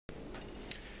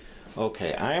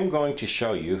Okay, I am going to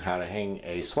show you how to hang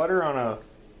a sweater on a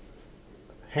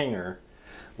hanger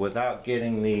without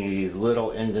getting these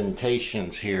little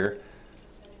indentations here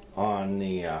on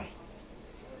the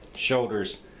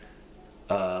shoulders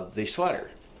of the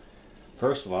sweater.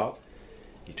 First of all,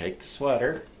 you take the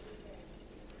sweater,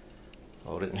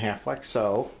 fold it in half like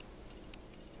so.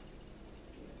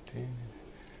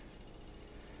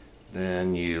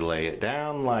 Then you lay it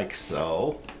down like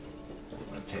so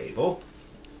on the table.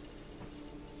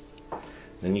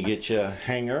 Then you get your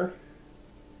hanger.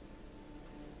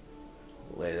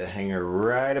 Lay the hanger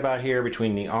right about here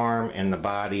between the arm and the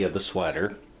body of the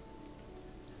sweater.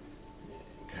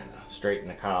 Kind of straighten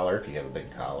the collar if you have a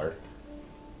big collar.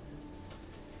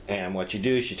 And what you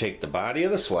do is you take the body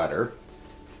of the sweater,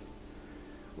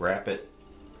 wrap it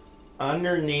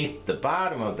underneath the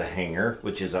bottom of the hanger,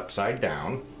 which is upside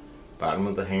down. Bottom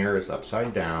of the hanger is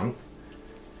upside down.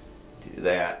 Do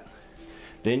that.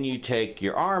 Then you take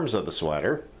your arms of the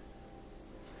sweater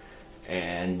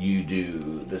and you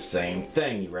do the same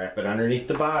thing. You wrap it underneath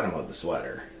the bottom of the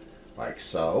sweater, like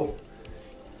so.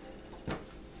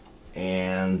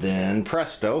 And then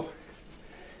presto,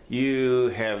 you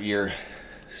have your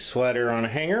sweater on a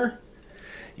hanger.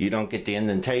 You don't get the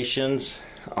indentations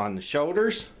on the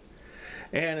shoulders,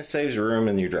 and it saves room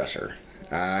in your dresser.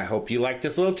 I hope you like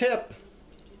this little tip.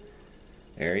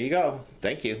 There you go.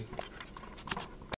 Thank you.